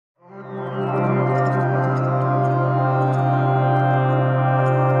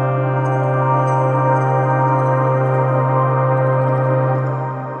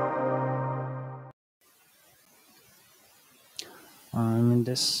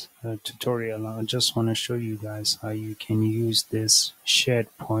tutorial, I just want to show you guys how you can use this shared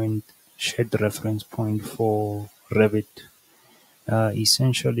reference point for Revit.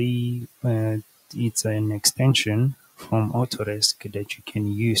 Essentially, it's an extension from Autodesk that you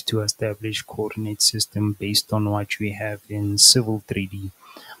can use to establish coordinate system based on what we have in Civil 3D.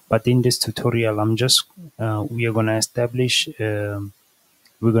 But in this tutorial, we are going to establish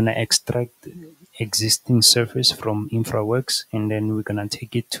we're gonna extract existing surface from InfraWorks, and then we're gonna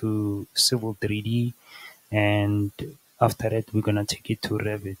take it to Civil 3D, and after that we're gonna take it to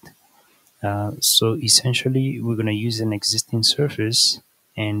Revit. So essentially, we're gonna use an existing surface,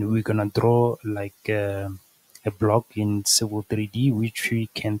 and we're gonna draw like a block in Civil 3D, which we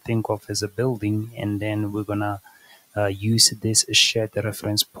can think of as a building, and then we're gonna use this shared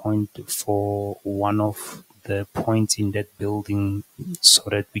reference point for one of the points in that building so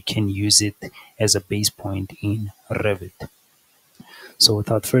that we can use it as a base point in Revit. So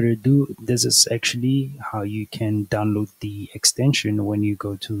without further ado, this is actually how you can download the extension. When you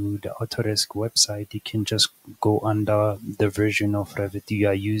go to the Autodesk website, you can just go under the version of Revit you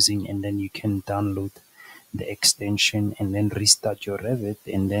are using, and then you can download the extension and then restart your Revit,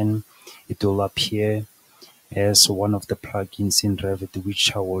 and then it will appear as one of the plugins in Revit,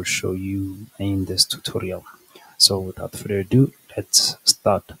 which I will show you in this tutorial. So without further ado, let's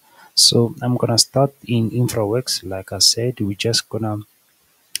start. So I'm gonna start in InfraWorks. Like I said, we're just gonna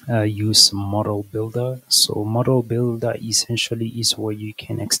use Model Builder. So Model Builder essentially is where you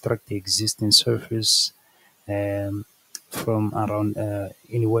can extract the existing surface um, from around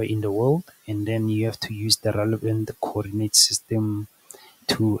anywhere in the world, and then you have to use the relevant coordinate system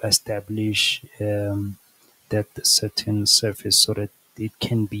to establish that certain surface so that it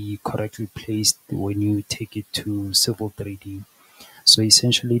can be correctly placed when you take it to Civil 3D. So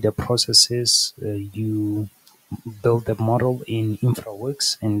essentially, the process is you build the model in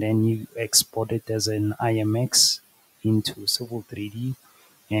InfraWorks, and then you export it as an IMX into Civil 3D,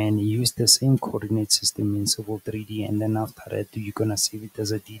 and use the same coordinate system in Civil 3D, and then after that you're gonna save it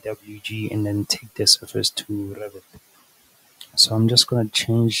as a DWG and then take the surface to Revit. So I'm just gonna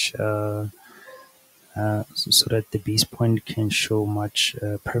change so that the base point can show much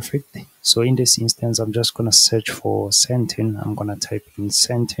perfect. So in this instance, I'm just gonna search for Sentin. I'm gonna type in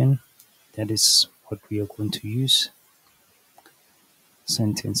Sentin. That is what we are going to use.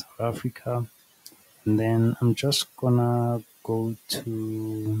 Sentin South Africa. And then I'm just gonna go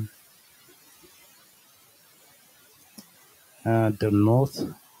to the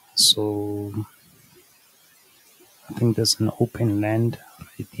north. So I think there's an open land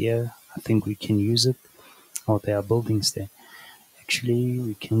right here. I think we can use it. Oh, there are buildings there. Actually,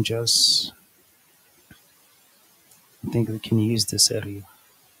 I think we can use this area.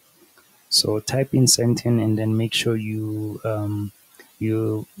 So type in Sentin, and then make sure you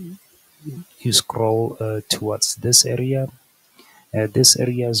you scroll towards this area. This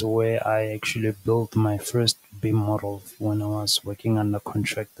area is where I actually built my first BIM model when I was working under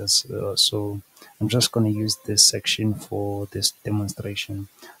contractors. So I'm just going to use this section for this demonstration.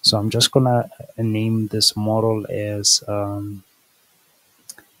 So I'm just going to name this model as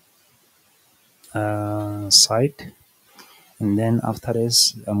site. And then after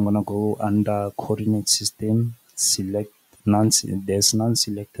this, I'm going to go under coordinate system, select none, there's none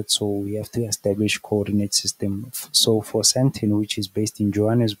selected. So we have to establish coordinate system. So for Sentin, which is based in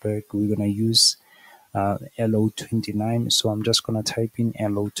Johannesburg, we're going to use LO29. So I'm just going to type in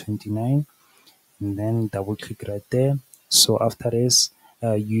LO29 and then double click right there. So after this,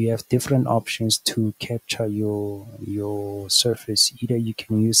 you have different options to capture your surface. Either you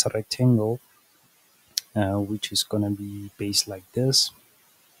can use a rectangle, which is going to be based like this,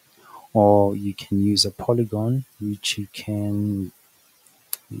 or you can use a polygon, which you can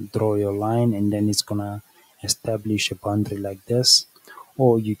draw your line and then it's gonna establish a boundary like this,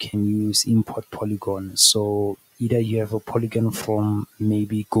 or you can use import polygon. So either you have a polygon from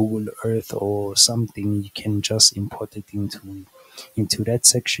maybe Google Earth or something, you can just import it into that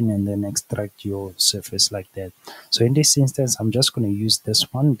section and then extract your surface like that. So in this instance, I'm just going to use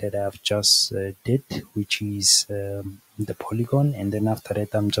this one that I've just did, which is the polygon, and then after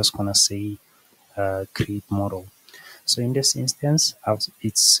that I'm just going to say create model. So in this instance,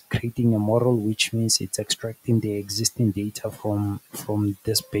 it's creating a model, which means it's extracting the existing data from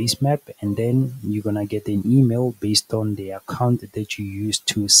this base map, and then you're gonna get an email based on the account that you use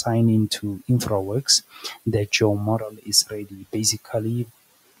to sign into InfraWorks that your model is ready. Basically,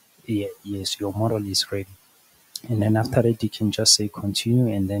 yeah, yes, your model is ready. And then after that, you can just say continue,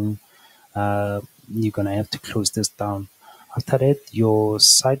 and then you're gonna have to close this down. After that, your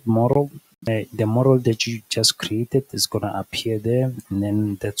site model the model that you just created is going to appear there, and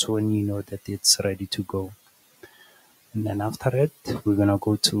then that's when you know that it's ready to go. And then after it, we're going to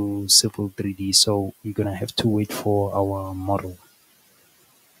go to Civil 3D. So we're going to have to wait for our model.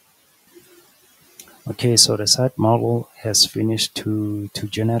 Okay, so the site model has finished to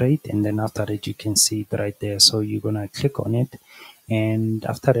generate, and then after that you can see it right there. So you're gonna click on it, and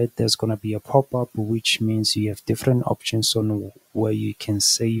after that there's gonna be a pop-up, which means you have different options on where you can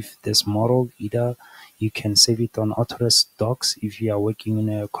save this model. Either you can save it on Autodesk Docs if you are working in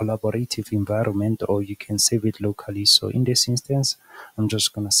a collaborative environment, or you can save it locally. So in this instance, I'm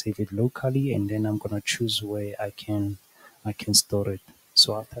just gonna save it locally, and then I'm gonna choose where I can store it.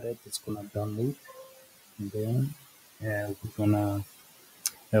 So after that, it's gonna download, and then uh, we're gonna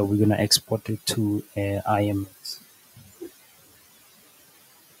we're gonna export it to IMX.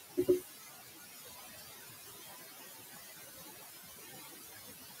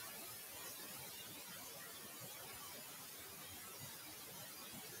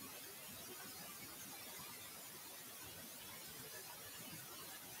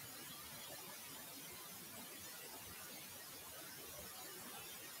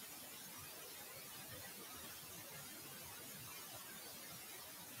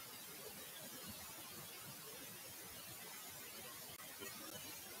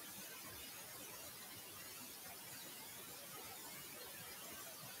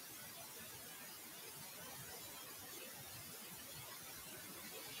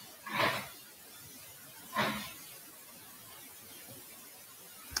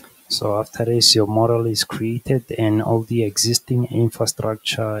 So after this, your model is created, and all the existing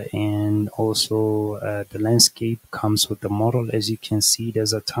infrastructure and also the landscape comes with the model. As you can see,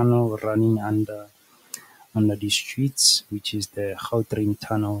 there's a tunnel running under the streets, which is the Gauteng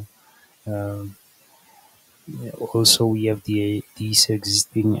tunnel. Um, Also, we have these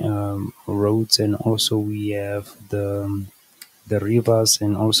existing roads, and also we have the rivers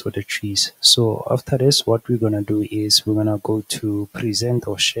and also the trees. So after this, what we're gonna do is we're gonna go to present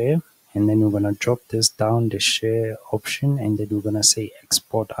or share, and then we're gonna drop this down the share option, and then we're gonna say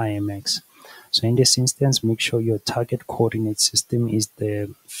export IMX. So in this instance, make sure your target coordinate system is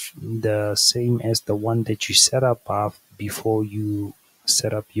the same as the one that you set up before you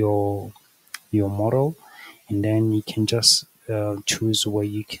set up your model, and then you can just choose where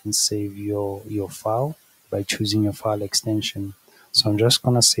you can save your file by choosing your file extension. So I'm just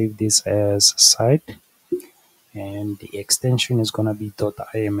gonna save this as site, and the extension is gonna be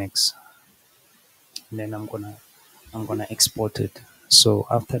 .imx. And then I'm gonna export it. So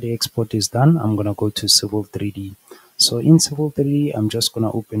after the export is done, I'm gonna go to Civil 3D. So in Civil 3D, I'm just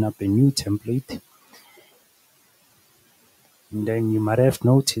gonna open up a new template. And then you might have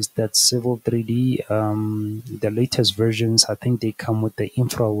noticed that Civil 3D, the latest versions, I think they come with the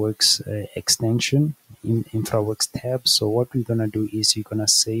InfraWorks extension, InfraWorks tab. So what we're gonna do is you're gonna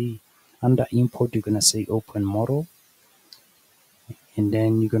say under import, you're gonna say open model, and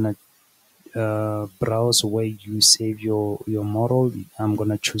then you're gonna browse where you save your model. I'm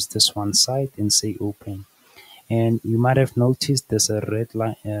gonna choose this one site and say open. And you might have noticed there's a red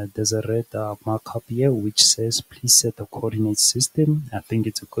line, there's a red markup here which says please set a coordinate system. I think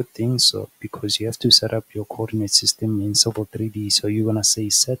it's a good thing. So because you have to set up your coordinate system in Civil 3D, so you're gonna say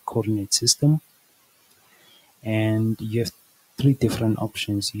set coordinate system, and you have three different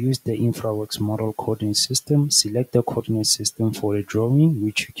options. Use the InfraWorks model coordinate system. Select the coordinate system for a drawing,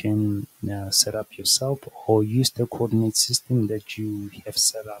 which you can set up yourself, or use the coordinate system that you have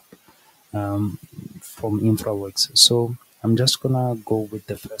set up um, from InfraWorks. So I'm just gonna go with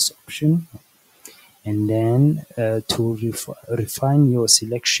the first option, and then to refine your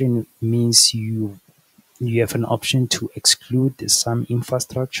selection means you have an option to exclude some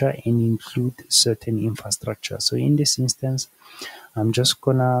infrastructure and include certain infrastructure. So in this instance, I'm just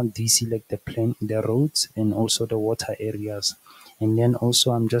gonna deselect the roads and also the water areas, and then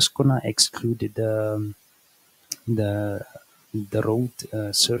also I'm just gonna exclude the the road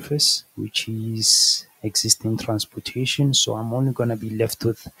surface, which is existing transportation. So I'm only gonna be left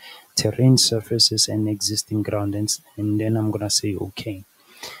with terrain surfaces and existing ground, and then I'm gonna say okay.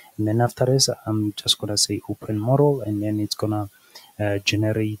 And then after this, I'm just gonna say open model, and then it's gonna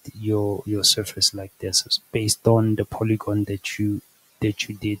generate your surface like this based on the polygon that you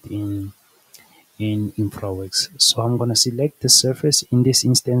did in InfraWorks. So I'm gonna select the surface. In this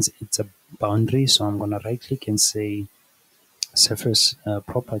instance, it's a boundary. So I'm gonna right click and say surface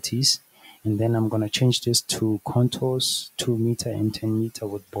properties, and then I'm gonna change this to contours 2 meter and 10 meter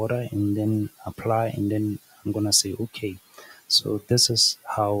with border, and then apply, and then I'm gonna say okay. So this is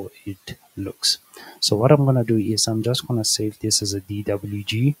how it looks. So what I'm gonna do is I'm just gonna save this as a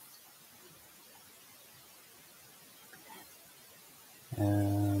DWG,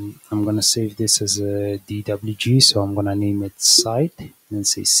 I'm gonna save this as a DWG, so I'm gonna name it site and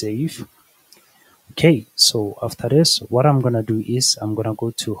say save. Okay, so after this, what I'm gonna do is I'm gonna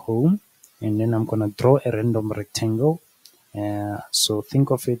go to home and then I'm gonna draw a random rectangle. So think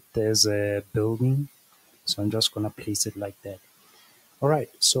of it as a building. So I'm just gonna place it like that. All right,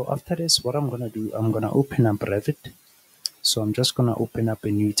 so after this, what I'm gonna do, I'm gonna open up Revit. So I'm just gonna open up a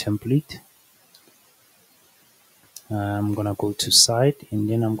new template. I'm gonna go to site and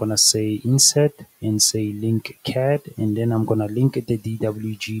then I'm gonna say insert and say link CAD and then I'm gonna link the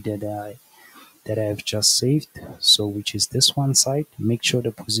DWG that I have just saved. So which is this one site. Make sure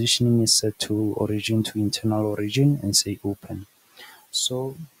the positioning is set to origin to internal origin and say open.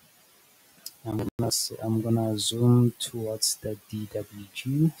 So I'm gonna zoom towards the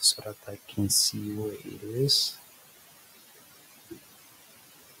DWG so that I can see where it is.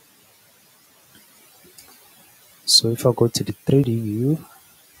 So if I go to the 3D view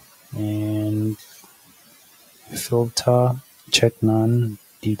and filter, check none,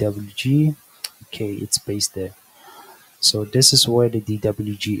 DWG, okay, it's based there. So this is where the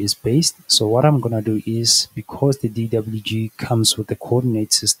DWG is based. So what I'm gonna do is, because the DWG comes with the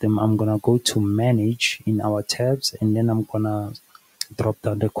coordinate system, I'm gonna go to manage in our tabs and then I'm gonna drop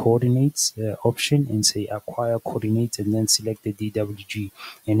down the coordinates option and say acquire coordinates and then select the DWG.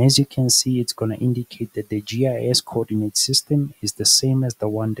 And as you can see, it's going to indicate that the GIS coordinate system is the same as the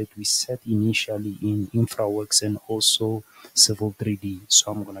one that we set initially in InfraWorks and also Civil 3D.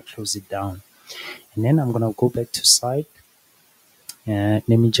 So I'm going to close it down. And then I'm going to go back to site. Let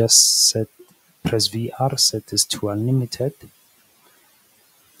me just press VR, set this to unlimited,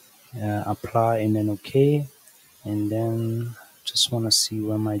 apply and then OK. And then just want to see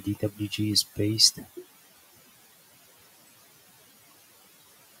where my DWG is based.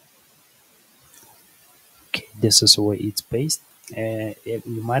 Okay, this is where it's based. You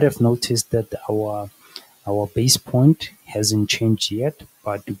might have noticed that our base point hasn't changed yet,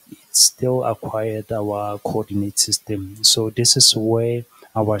 but it still acquired our coordinate system. So this is where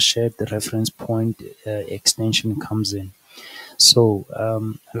our shared reference point extension comes in. So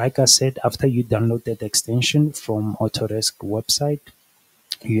like I said, after you download that extension from Autodesk website,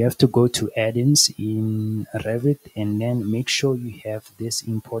 you have to go to add-ins in Revit and then make sure you have this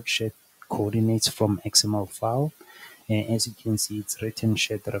import shared coordinates from XML file. And as you can see, it's written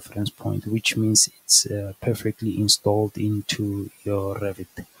shared reference point, which means it's perfectly installed into your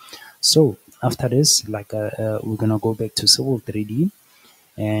Revit. So after this, we're gonna go back to Civil 3D,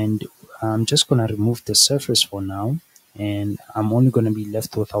 and I'm just gonna remove the surface for now, and I'm only gonna be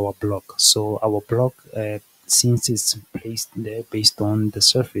left with our block. So our block, since it's placed there based on the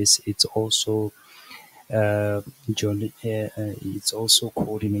surface, it's also it's also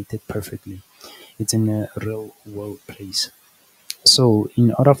coordinated perfectly. It's in a real world place. So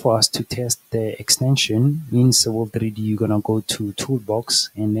in order for us to test the extension in Civil 3D, you're gonna go to Toolbox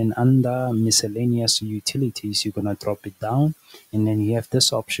and then under Miscellaneous Utilities, you're gonna drop it down, and then you have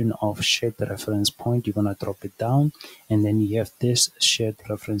this option of Shared Reference Point. You're gonna drop it down, and then you have this Shared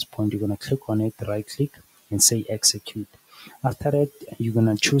Reference Point. You're gonna click on it, right click, and say Execute. After that, you're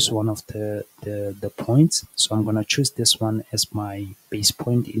gonna choose one of the points. So I'm gonna choose this one as my base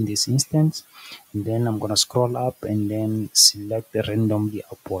point in this instance, and then I'm gonna scroll up and then select randomly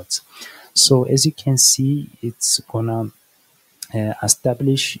upwards. So as you can see, it's gonna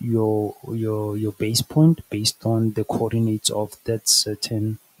establish your base point based on the coordinates of that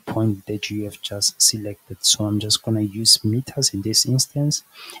certain point that you have just selected. So I'm just going to use meters in this instance,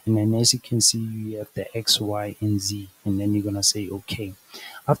 and then as you can see, you have the X, Y, and Z, and then you're going to say OK.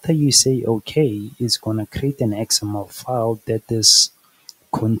 After you say OK, it's going to create an XML file that is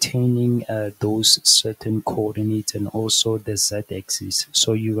containing those certain coordinates and also the z-axis.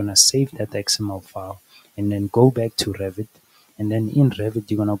 So you're going to save that XML file and then go back to Revit, and then in Revit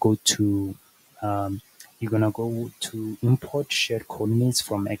you're gonna go to import shared coordinates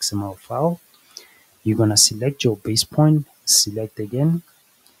from XML file. You're gonna select your base point, select again,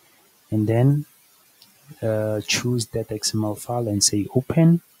 and then choose that XML file and say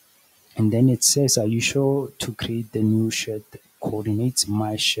open. And then it says, are you sure to create the new shared coordinates,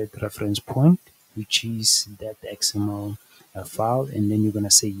 my shared reference point, which is that XML file. And then you're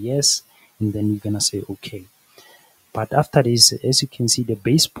gonna say yes, and then you're gonna say okay. But after this, as you can see, the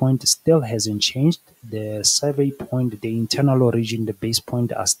base point still hasn't changed. The survey point, the internal origin, the base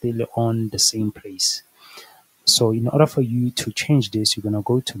point are still on the same place. So in order for you to change this, you're going to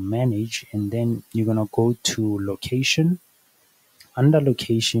go to manage and then you're going to go to location. Under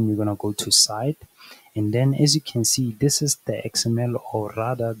location, you're going to go to site. And then as you can see, this is the XML, or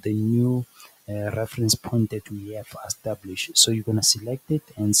rather the new reference point that we have established. So you're going to select it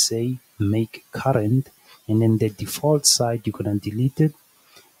and say make current, and then the default site, you're going to delete it,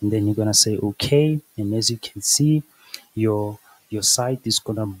 and then you're going to say okay. And as you can see, your site is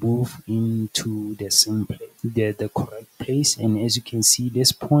going to move into the same place, the correct place. And as you can see,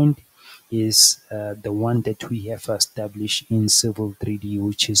 this point is the one that we have established in Civil 3D,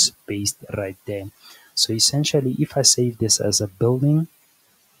 which is based right there. So essentially, if I save this as a building,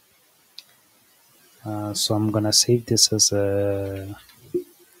 so I'm gonna save this as a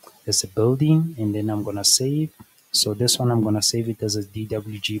building, and then I'm gonna save. So this one I'm gonna save it as a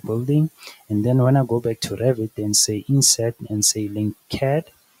DWG building, and then when I go back to Revit and say insert and say link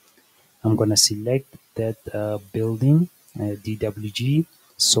CAD, I'm gonna select that building DWG.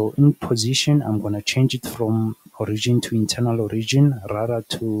 So in position, I'm gonna change it from origin to internal origin, rather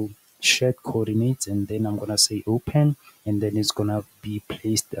to shared coordinates, and then I'm gonna say open, and then it's gonna be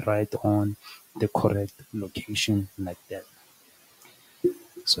placed right on the correct location like that.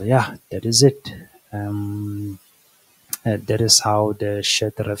 So yeah, that is it. That is how the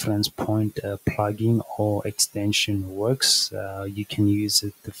shared reference point plugin or extension works. You can use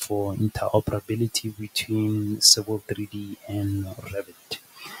it for interoperability between Civil 3D and Revit.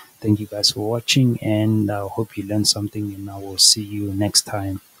 Thank you guys for watching, and I hope you learned something, and I will see you next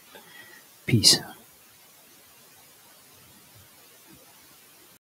time. Peace.